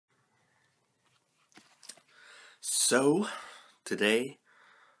So, today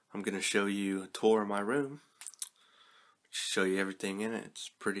I'm going to show you a tour of my room. Show you everything in it.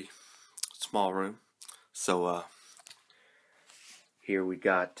 It's a pretty small room. So, here we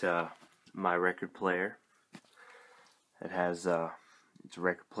got my record player. It has it's a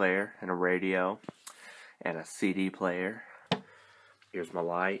record player and a radio and a CD player. Here's my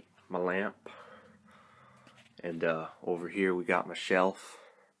light, my lamp. And over here we got my shelf.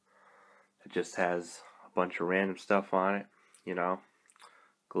 It just has a bunch of random stuff on it, you know,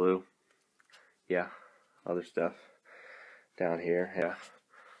 glue, yeah, other stuff down here, yeah.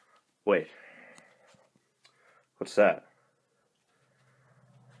 Wait, what's that?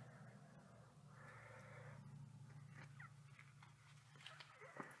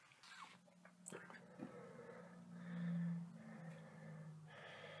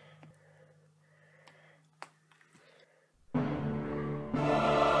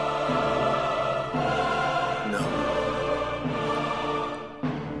 No,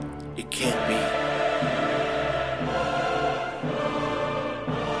 it can't be.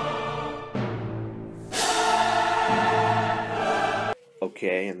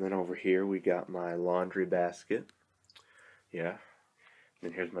 Okay, and then over here we got my laundry basket. Yeah.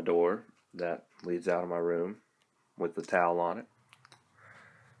 And here's my door that leads out of my room with the towel on it.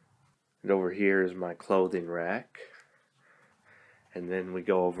 And over here is my clothing rack. And then we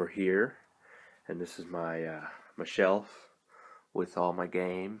go over here, and this is my my shelf with all my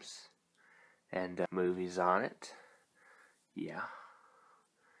games and movies on it. Yeah.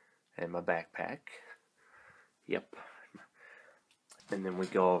 And my backpack. Yep. And then we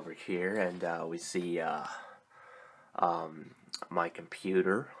go over here and we see my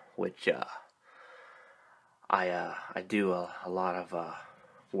computer, which I do a lot of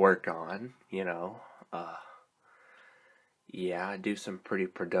work on, you know. Yeah, I do some pretty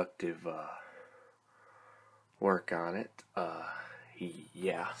productive work on it.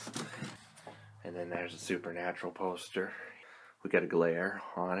 Yeah. And then there's a Supernatural poster. We got a glare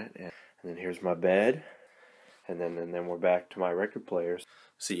on it, and then here's my bed. And then we're back to my record players.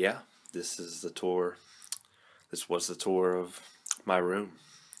 So yeah, this is the tour. This was the tour of my room.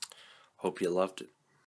 Hope you loved it.